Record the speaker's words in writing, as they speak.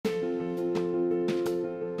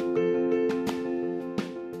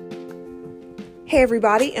Hey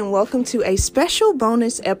everybody, and welcome to a special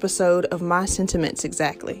bonus episode of My Sentiments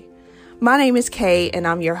Exactly. My name is Kay, and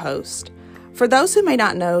I'm your host. For those who may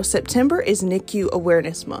not know, September is NICU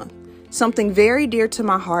Awareness Month, something very dear to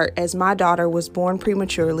my heart as my daughter was born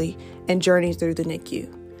prematurely and journeyed through the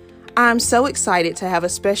NICU. I'm so excited to have a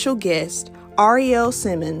special guest, Arielle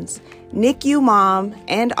Simmons, NICU mom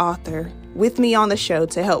and author, with me on the show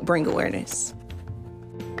to help bring awareness.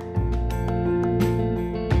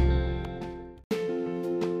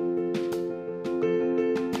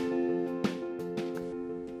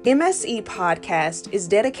 MSE Podcast is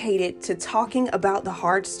dedicated to talking about the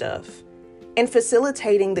hard stuff and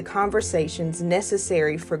facilitating the conversations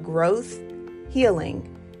necessary for growth, healing,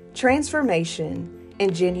 transformation,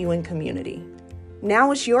 and genuine community. Now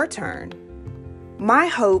it's your turn. My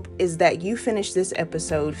hope is that you finish this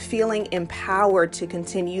episode feeling empowered to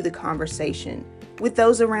continue the conversation with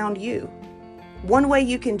those around you. One way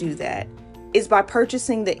you can do that is by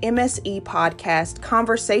purchasing the MSE Podcast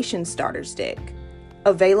Conversation Starters Deck,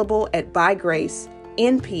 available at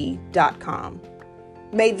bygracenp.com.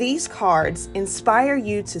 May these cards inspire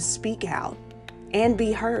you to speak out and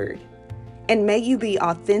be heard, and may you be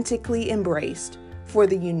authentically embraced for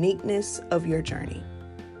the uniqueness of your journey.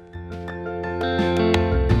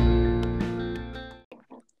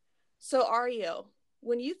 So Arielle,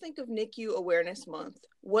 when you think of NICU Awareness Month,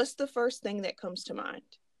 what's the first thing that comes to mind?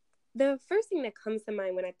 The first thing that comes to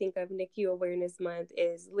mind when I think of NICU Awareness Month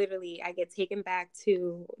is literally I get taken back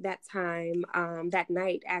to that time, that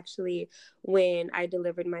night actually, when I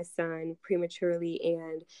delivered my son prematurely,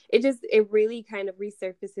 and it really kind of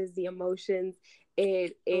resurfaces the emotions.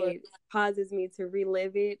 It causes me to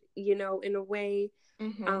relive it, in a way,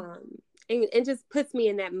 and just puts me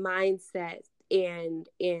in that mindset, and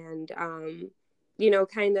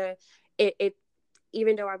kind of it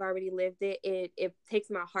even though I've already lived it, it takes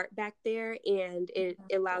my heart back there, and it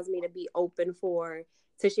allows me to be open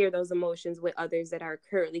to share those emotions with others that are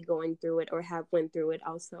currently going through it or have went through it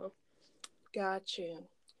also. Gotcha.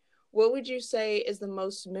 What would you say is the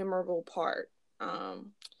most memorable part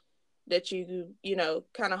that you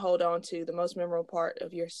kind of hold on to, the most memorable part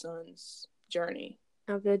of your son's journey?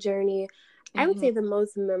 Of the journey, I would say the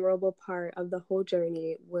most memorable part of the whole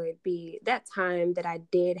journey would be that time that I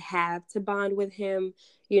did have to bond with him.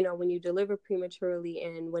 When you deliver prematurely,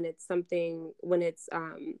 and when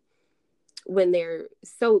they're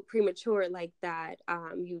so premature like that,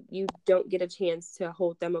 you don't get a chance to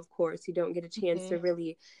hold them. Of course, you don't get a chance to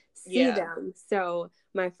really see them. So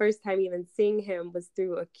my first time even seeing him was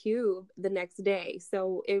through a cube the next day.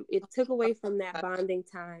 So it took away from that bonding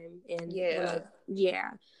time, and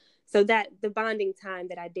so that the bonding time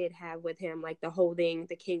that I did have with him, like the holding,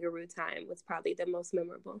 the kangaroo time, was probably the most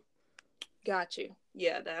memorable. Got you.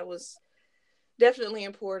 Yeah, that was definitely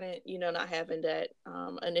important, not having that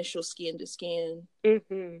initial skin to skin,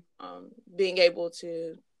 being able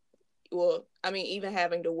to, even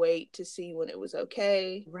having to wait to see when it was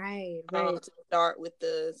okay. Right. To start with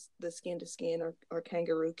the skin to skin or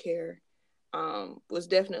kangaroo care was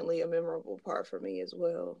definitely a memorable part for me as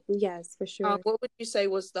well. Yes, for sure. What would you say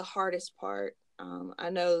was the hardest part? I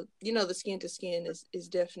know, the skin to skin is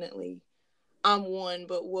definitely one,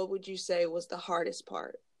 but what would you say was the hardest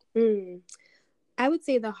part? I would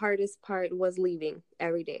say the hardest part was leaving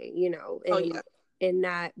every day, and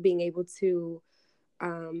not being able to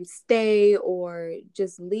stay, or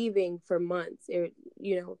just leaving for months, or,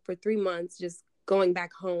 for 3 months, just going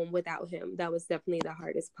back home without him. That was definitely the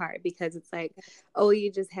hardest part, because it's like, oh,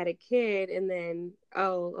 you just had a kid, and then,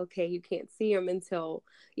 oh, okay, you can't see him until,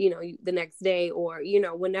 the next day, or,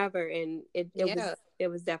 whenever. And it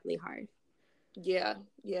was definitely hard. Yeah.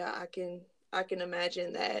 I can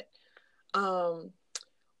imagine that.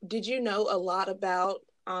 Did you know a lot about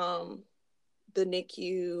the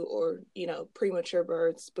NICU or, premature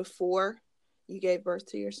births before you gave birth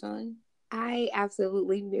to your son? I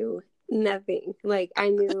absolutely knew nothing. Like, I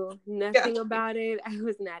knew nothing about it. I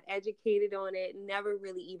was not educated on it, never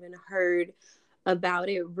really even heard about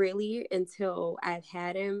it really until I've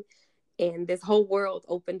had him, and this whole world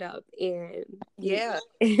opened up, and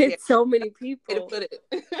so many people. Way to put it.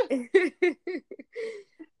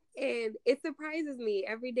 And it surprises me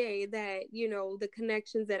every day that, the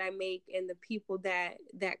connections that I make, and the people that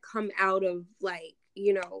come out of, like,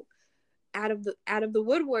 out of the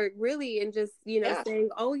woodwork, really, and just, saying,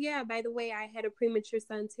 oh yeah, by the way, I had a premature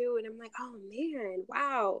son too. And I'm like, oh man,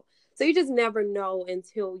 wow. So you just never know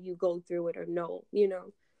until you go through it, or know.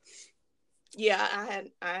 Yeah,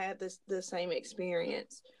 I had the same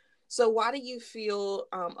experience. So why do you feel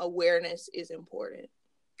awareness is important?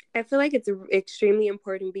 I feel like it's extremely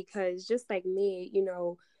important because, just like me,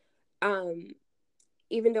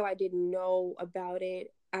 even though I didn't know about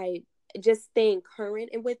it, I just staying current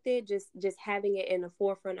with it, just having it in the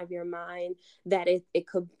forefront of your mind that it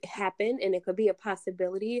could happen and it could be a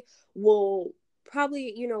possibility will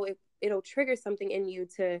probably, it'll trigger something in you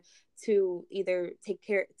to either take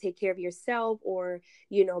care of yourself, or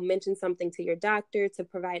mention something to your doctor, to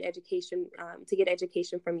provide education, to get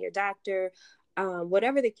education from your doctor.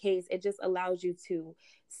 Whatever the case, it just allows you to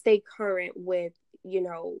stay current with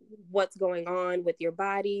what's going on with your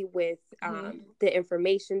body, with the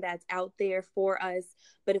information that's out there for us.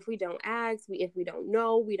 But if we don't ask, if we don't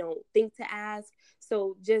know, we don't think to ask.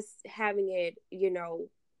 So just having it,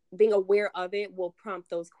 being aware of it will prompt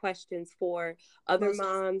those questions for other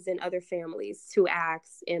moms and other families to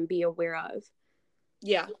ask and be aware of.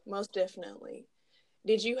 Yeah, most definitely.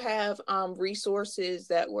 Did you have resources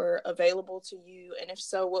that were available to you? And if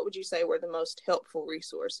so, what would you say were the most helpful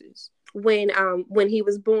resources? When he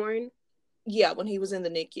was born? Yeah, when he was in the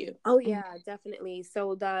NICU. Oh yeah, definitely.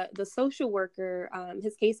 So the social worker,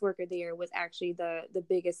 his caseworker there was actually the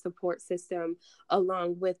biggest support system,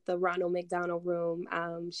 along with the Ronald McDonald Room.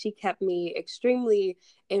 She kept me extremely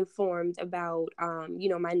informed about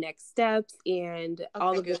my next steps and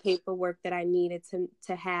all of the paperwork that I needed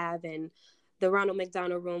to have. And the Ronald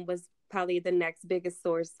McDonald Room was probably the next biggest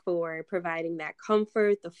source for providing that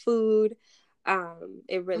comfort, the food.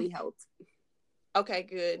 It really helped. Okay,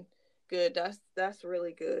 good. That's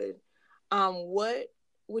really good. What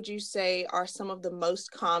would you say are some of the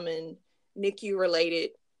most common NICU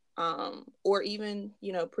related, or even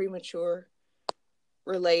premature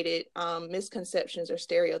related misconceptions or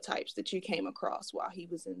stereotypes that you came across while he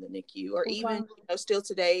was in the NICU, or even still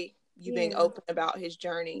today, you being open about his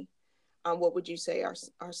journey? What would you say are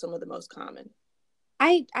some of the most common?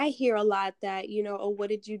 I hear a lot that, oh, what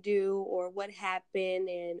did you do, or what happened,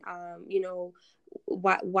 and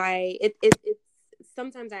why it's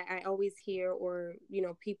sometimes I always hear, or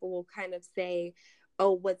people will kind of say,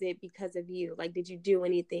 oh, was it because of you, like did you do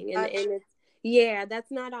anything, and it's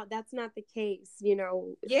that's not the case,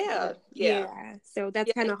 Yeah. So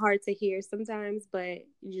that's kind of hard to hear sometimes, but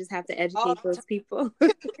you just have to educate those people.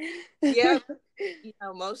 Yeah.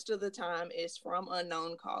 Most of the time it's from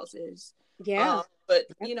unknown causes. Yeah. But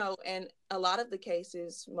and a lot of the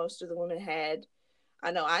cases, most of the women had,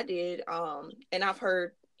 I know I did, and I've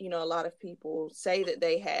heard a lot of people say that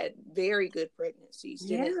they had very good pregnancies.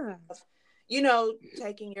 Yeah.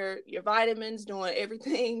 Taking your vitamins, doing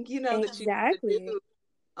everything that you exactly. do.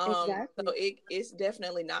 Exactly. So it's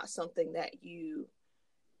definitely not something that you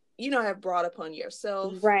have brought upon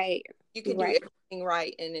yourself. Right. You can do everything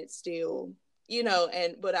right, and it's still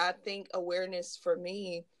but I think awareness for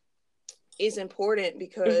me is important,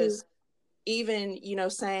 because even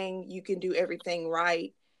saying you can do everything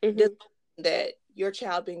right doesn't mean that your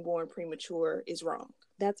child being born premature is wrong.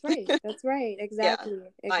 That's right. That's right. Exactly.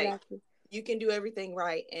 Exactly. You can do everything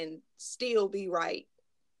right and still be right,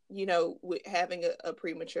 with having a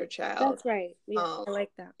premature child. That's right. Yeah, I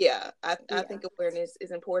like that. Yeah, I think awareness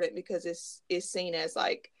is important, because it's seen as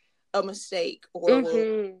like a mistake, or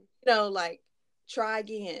will like try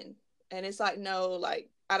again, and it's like, no, like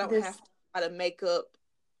I don't have to try to make up.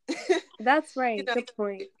 That's right. Good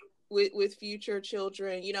point. With future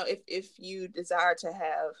children, if you desire to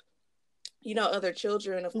have other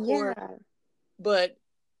children, of course, but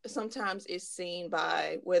sometimes it's seen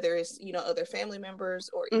by, whether it's other family members,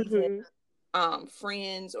 or even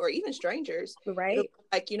friends, or even strangers, right?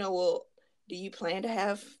 Like, well, do you plan to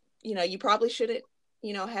have, you probably shouldn't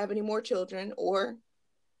have any more children, or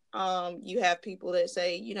you have people that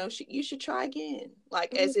say, you should try again,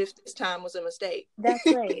 like as if this time was a mistake. That's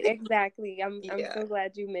right. Exactly. I'm so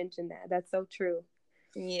glad you mentioned that. That's so true.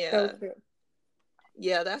 Yeah. So true.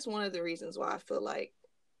 Yeah, that's one of the reasons why I feel like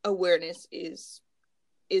awareness is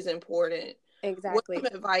important. Exactly. What's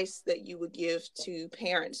some advice that you would give to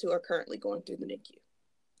parents who are currently going through the NICU?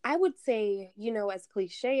 I would say, as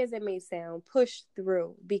cliche as it may sound, push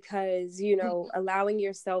through, because, allowing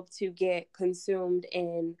yourself to get consumed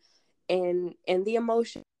in the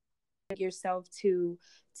emotion, yourself to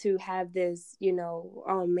have this,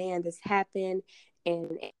 oh man, this happened,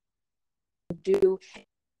 and do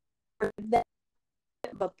that,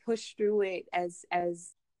 but push through it as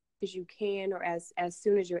you can, or as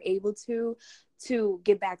soon as you're able to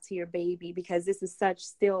get back to your baby, because this is such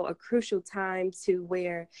still a crucial time, to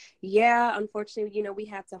where unfortunately we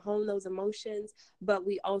have to hone those emotions, but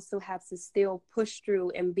we also have to still push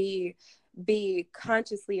through and be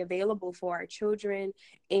consciously available for our children,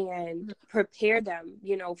 and prepare them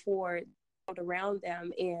for around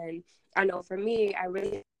them. And I know for me, I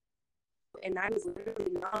was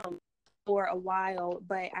literally numb for a while,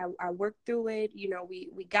 but I worked through it. You know,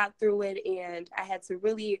 we got through it, and I had to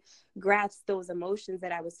really grasp those emotions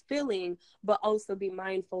that I was feeling, but also be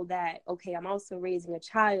mindful that, okay, I'm also raising a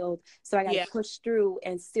child, so I got to push through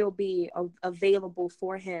and still be available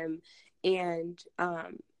for him, and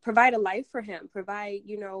provide a life for him, provide,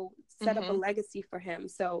 you know, set up a legacy for him.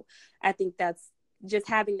 So I think that's just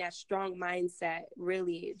having that strong mindset,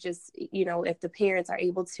 really, just, you know, if the parents are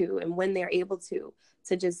able to, and when they're able to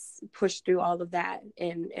just push through all of that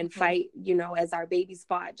and fight, you know, as our babies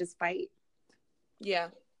fought, just fight. Yeah.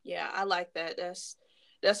 I like that.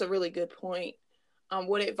 That's a really good point.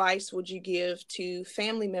 What advice would you give to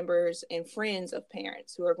family members and friends of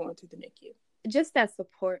parents who are going through the NICU? Just that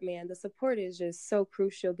support, man. The support is just so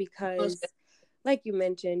crucial because, like you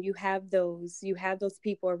mentioned, you have those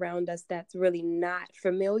people around us that's really not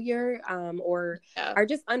familiar, or are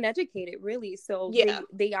just uneducated, really. So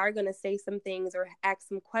they are going to say some things or ask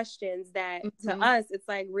some questions that to us, it's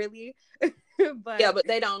like, really? but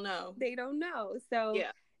they don't know. So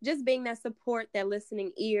just being that support, that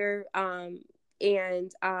listening ear,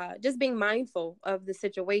 and just being mindful of the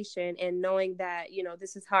situation and knowing that, you know,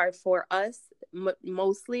 this is hard for us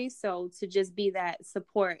mostly. So to just be that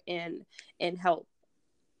support and help.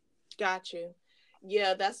 Got you.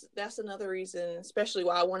 Yeah, that's another reason, especially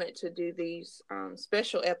why I wanted to do these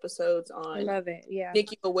special episodes on I love it. Yeah.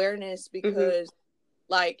 NICU awareness, because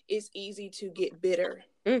like it's easy to get bitter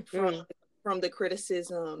from the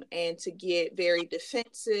criticism and to get very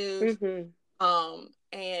defensive.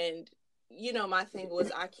 And you know, my thing was,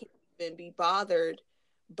 I can't even be bothered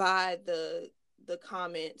by the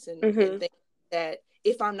comments and things that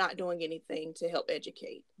if I'm not doing anything to help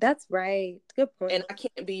educate. That's right. Good point. And I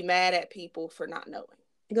can't be mad at people for not knowing.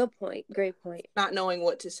 Good point. Great point. Not knowing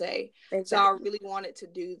what to say. Exactly. So I really wanted to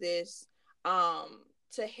do this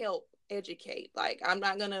to help educate. Like, I'm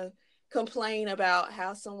not going to complain about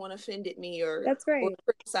how someone offended me or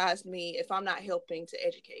criticized me if I'm not helping to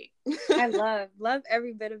educate. I love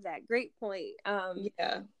every bit of that. Great point.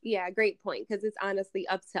 Great point, because it's honestly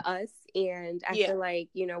up to us, and I feel like,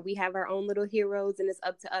 you know, we have our own little heroes, and it's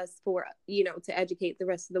up to us for, you know, to educate the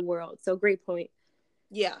rest of the world. So great point.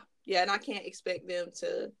 And I can't expect them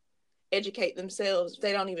to educate themselves if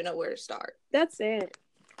they don't even know where to start. That's it.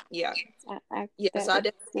 So I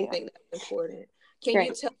definitely think that's important. Can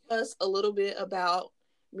you tell us a little bit about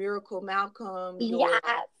Miracle Malcolm?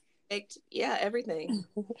 Everything.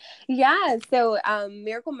 So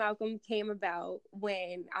Miracle Malcolm came about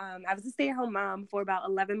when I was a stay-at-home mom for about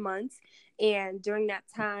 11 months. And during that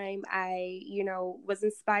time, I, you know, was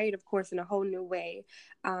inspired, of course, in a whole new way.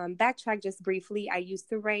 Backtrack just briefly. I used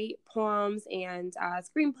to write poems and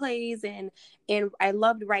screenplays, and I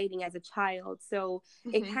loved writing as a child. So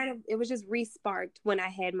it was just re-sparked when I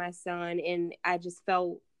had my son, and I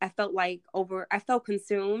felt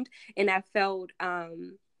consumed, and I felt I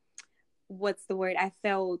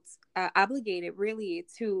felt obligated, really,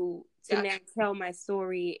 to now tell my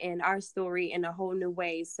story and our story in a whole new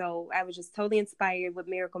way. So I was just totally inspired with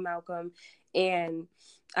Miracle Malcolm, and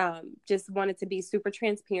just wanted to be super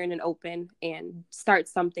transparent and open and start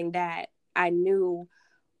something that I knew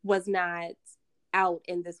was not out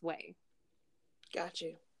in this way. Got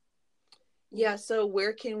you. Yeah. So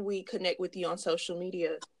where can we connect with you on social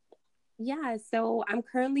media? Yeah, so I'm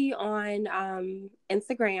currently on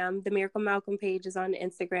Instagram. The Miracle Malcolm page is on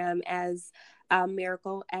Instagram as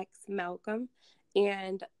Miracle X Malcolm,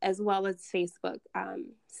 and as well as Facebook.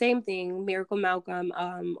 Same thing, Miracle Malcolm,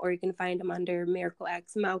 or you can find them under Miracle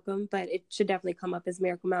X Malcolm, but it should definitely come up as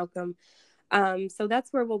Miracle Malcolm. So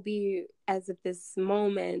that's where we'll be as of this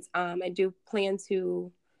moment. I do plan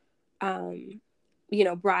to, you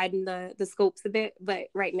know, broaden the scopes a bit, but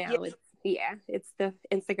right now it's the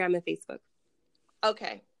Instagram and Facebook.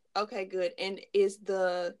 Okay, good. And is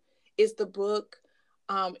the book,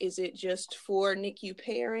 is it just for NICU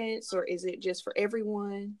parents, or is it just for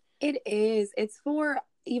everyone? It is. It's for,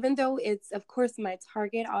 even though it's, of course, my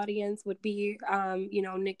target audience would be, you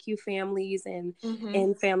know, NICU families and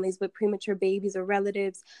families with premature babies or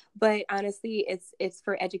relatives. But honestly, it's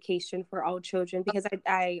for education for all children, because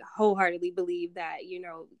I wholeheartedly believe that, you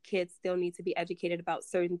know, kids still need to be educated about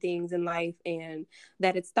certain things in life, and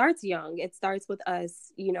that it starts young. It starts with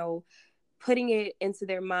us, you know, putting it into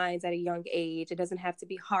their minds at a young age. It doesn't have to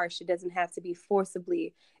be harsh. It doesn't have to be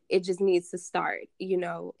forcibly. It just needs to start, you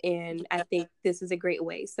know, and I think this is a great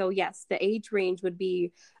way. So yes, the age range would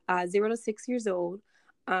be 0 to 6 years old.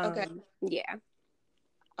 Yeah.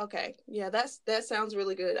 Okay. Yeah, that sounds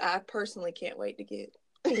really good. I personally can't wait to get.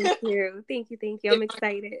 Thank you. I'm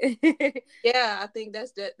excited. Yeah, I think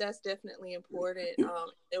that's definitely important.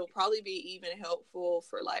 It will probably be even helpful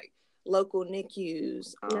for like local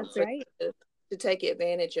NICUs That's right. to take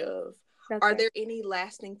advantage of. That's Are right. there any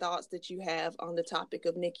lasting thoughts that you have on the topic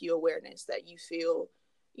of NICU awareness that you feel,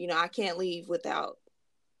 I can't leave without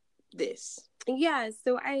this? Yeah,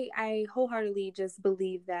 so I wholeheartedly just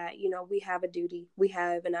believe that, we have a duty, we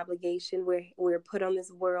have an obligation. We're put on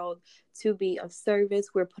this world to be of service.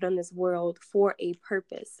 We're put on this world for a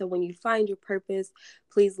purpose. So when you find your purpose,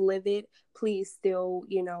 please live it. Please still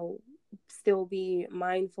be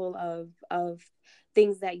mindful of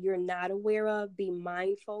things that you're not aware of. Be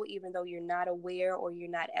mindful, even though you're not aware or you're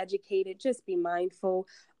not educated. Just be mindful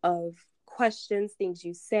of questions, things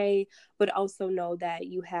you say, but also know that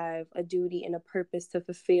you have a duty and a purpose to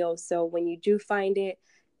fulfill. So when you do find it,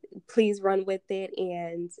 please run with it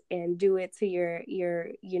and do it to your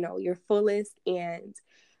fullest. And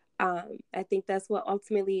I think that's what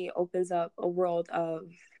ultimately opens up a world of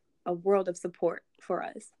support for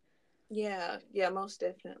us. Yeah, most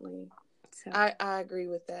definitely. So I agree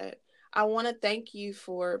with that. I want to thank you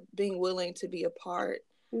for being willing to be a part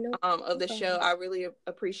of the show. I really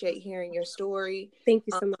appreciate hearing your story. Thank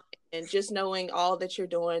you so much. And just knowing all that you're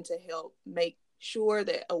doing to help make sure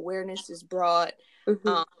that awareness is brought,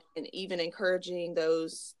 and even encouraging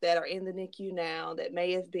those that are in the NICU now that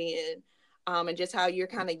may have been, and just how you're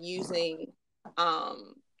kind of using,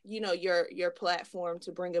 your platform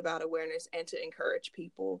to bring about awareness and to encourage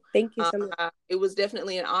people. Thank you so much. It was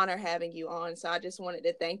definitely an honor having you on. So I just wanted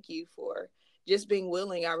to thank you for just being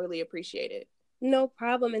willing. I really appreciate it. No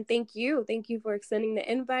problem. And thank you. Thank you for extending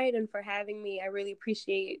the invite and for having me. I really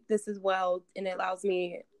appreciate this as well. And it allows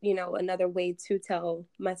me, another way to tell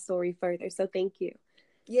my story further. So thank you.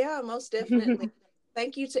 Yeah, most definitely.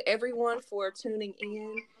 Thank you to everyone for tuning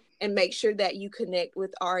in, and make sure that you connect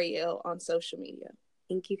with Ariel on social media.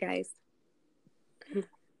 Thank you, guys. All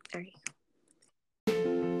right.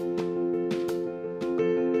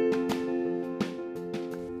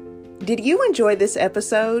 Did you enjoy this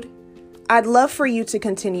episode? I'd love for you to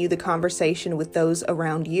continue the conversation with those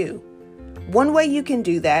around you. One way you can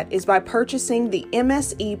do that is by purchasing the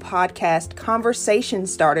MSE Podcast Conversation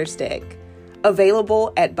Starters Deck,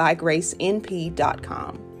 available at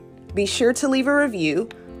bygracenp.com. Be sure to leave a review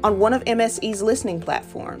on one of MSE's listening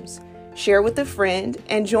platforms, share with a friend,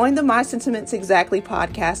 and join the My Sentiments Exactly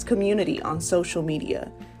podcast community on social media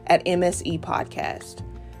at MSE Podcast.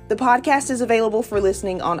 The podcast is available for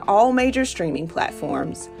listening on all major streaming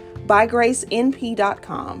platforms,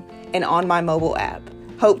 bygracenp.com, and on my mobile app.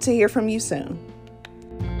 Hope to hear from you soon.